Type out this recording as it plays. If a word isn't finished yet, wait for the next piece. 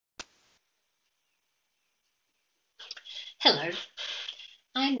Hello,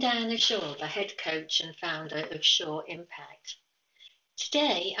 I'm Diana Shaw, the head coach and founder of Shaw Impact.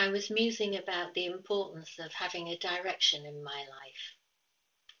 Today I was musing about the importance of having a direction in my life.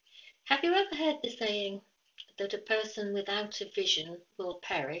 Have you ever heard the saying that a person without a vision will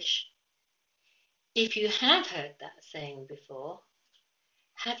perish? If you have heard that saying before,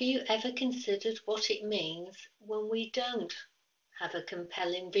 have you ever considered what it means when we don't have a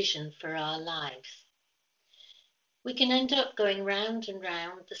compelling vision for our lives? We can end up going round and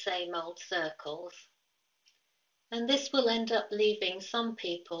round the same old circles. And this will end up leaving some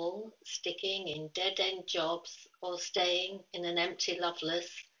people sticking in dead-end jobs or staying in an empty, loveless,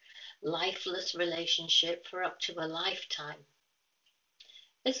 lifeless relationship for up to a lifetime.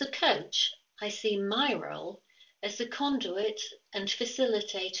 As a coach, I see my role as a conduit and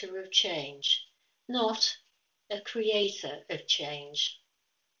facilitator of change, not a creator of change.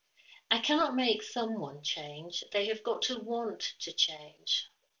 I cannot make someone change. They have got to want to change.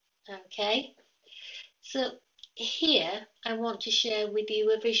 Okay? So here I want to share with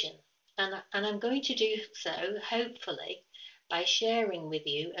you a vision, and I'm going to do so hopefully by sharing with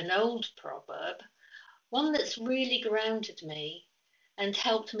you an old proverb, one that's really grounded me and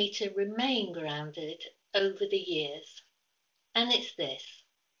helped me to remain grounded over the years. And it's this: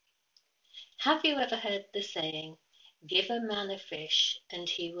 have you ever heard the saying, give a man a fish and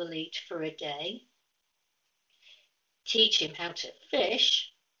he will eat for a day? Teach him how to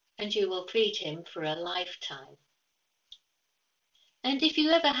fish and you will feed him for a lifetime. And if you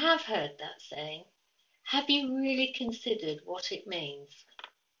ever have heard that saying, have you really considered what it means?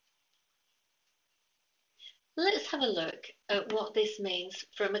 Let's have a look at what this means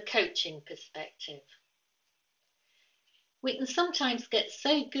from a coaching perspective. We can sometimes get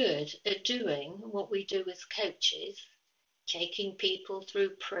so good at doing what we do as coaches, taking people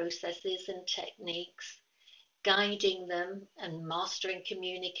through processes and techniques, guiding them and mastering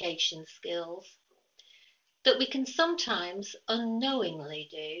communication skills, that we can sometimes unknowingly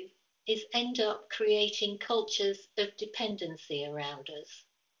do is end up creating cultures of dependency around us.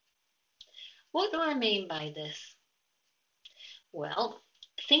 What do I mean by this? Well,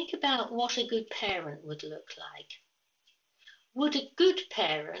 think about what a good parent would look like. Would a good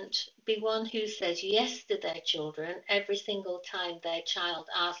parent be one who says yes to their children every single time their child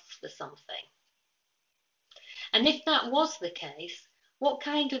asks for something? And if that was the case, what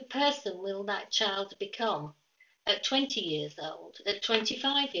kind of person will that child become at 20 years old, at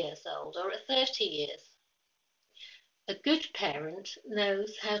 25 years old, or at 30 years? A good parent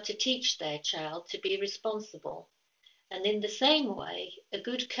knows how to teach their child to be responsible, and in the same way, a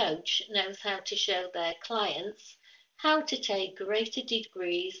good coach knows how to show their clients how to take greater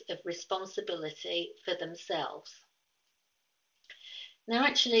degrees of responsibility for themselves. Now,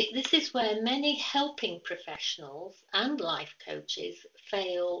 actually, this is where many helping professionals and life coaches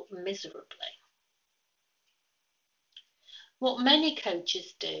fail miserably. What many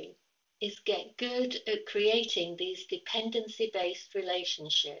coaches do is get good at creating these dependency-based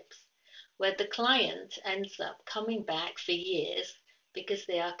relationships where the client ends up coming back for years because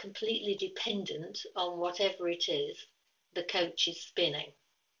they are completely dependent on whatever it is the coach is spinning.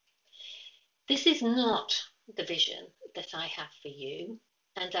 This is not the vision that I have for you,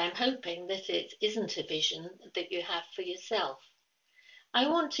 and I'm hoping that it isn't a vision that you have for yourself. I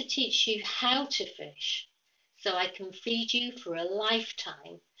want to teach you how to fish so I can feed you for a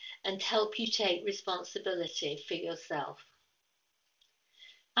lifetime and help you take responsibility for yourself.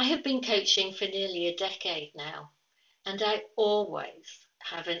 I have been coaching for nearly a decade now, and I always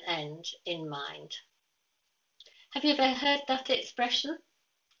have an end in mind. Have you ever heard that expression?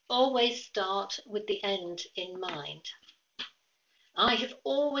 Always start with the end in mind. I have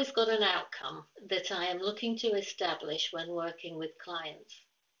always got an outcome that I am looking to establish when working with clients.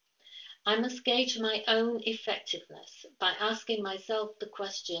 I must gauge my own effectiveness by asking myself the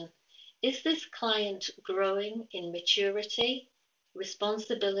question, is this client growing in maturity,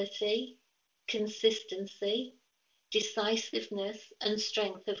 responsibility, consistency, decisiveness, and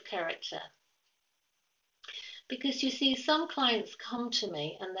strength of character? Because you see, some clients come to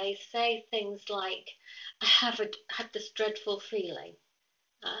me and they say things like, I have had this dreadful feeling.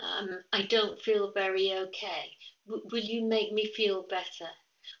 I don't feel very okay. Will you make me feel better?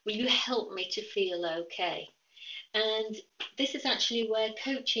 Will you help me to feel okay? And this is actually where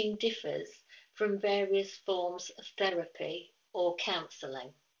coaching differs from various forms of therapy or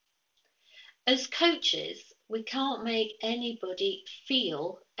counselling. As coaches, we can't make anybody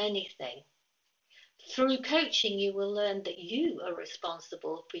feel anything. Through coaching, you will learn that you are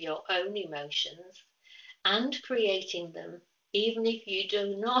responsible for your own emotions and creating them, even if you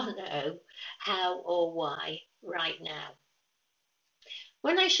do not know how or why right now.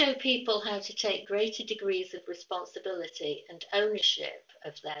 When I show people how to take greater degrees of responsibility and ownership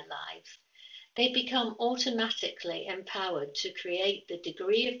of their lives, they become automatically empowered to create the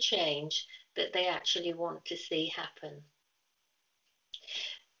degree of change that they actually want to see happen.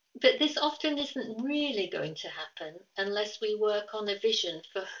 But this often isn't really going to happen unless we work on a vision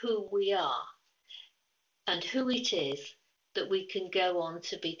for who we are and who it is that we can go on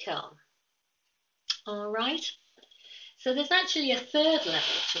to become. All right? So there's actually a third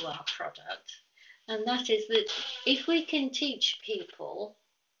level to our product, and that is that if we can teach people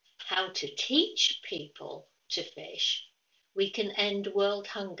how to teach people to fish, we can end world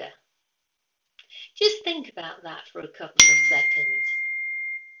hunger. Just think about that for a couple of seconds.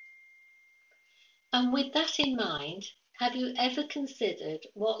 And with that in mind, have you ever considered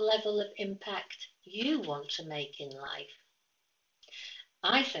what level of impact you want to make in life?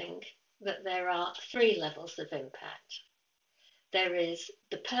 I think that there are 3 levels of impact. There is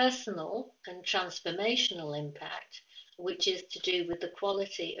the personal and transformational impact, which is to do with the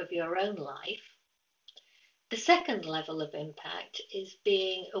quality of your own life. The second level of impact is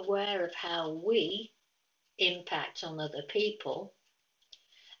being aware of how we impact on other people.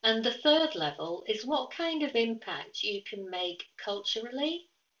 And the third level is what kind of impact you can make culturally,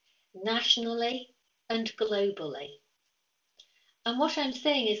 nationally, and globally. And what I'm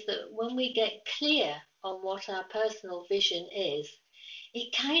saying is that when we get clear on what our personal vision is,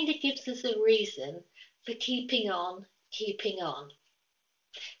 it kind of gives us a reason for keeping on, keeping on.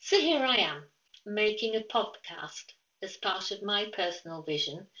 So here I am, making a podcast as part of my personal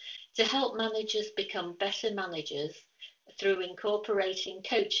vision to help managers become better managers through incorporating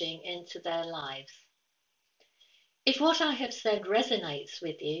coaching into their lives. If what I have said resonates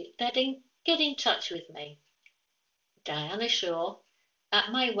with you, then get in touch with me. Diana Shaw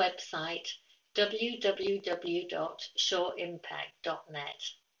at my website www.shawimpact.net.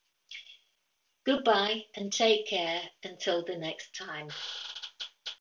 Goodbye and take care until the next time.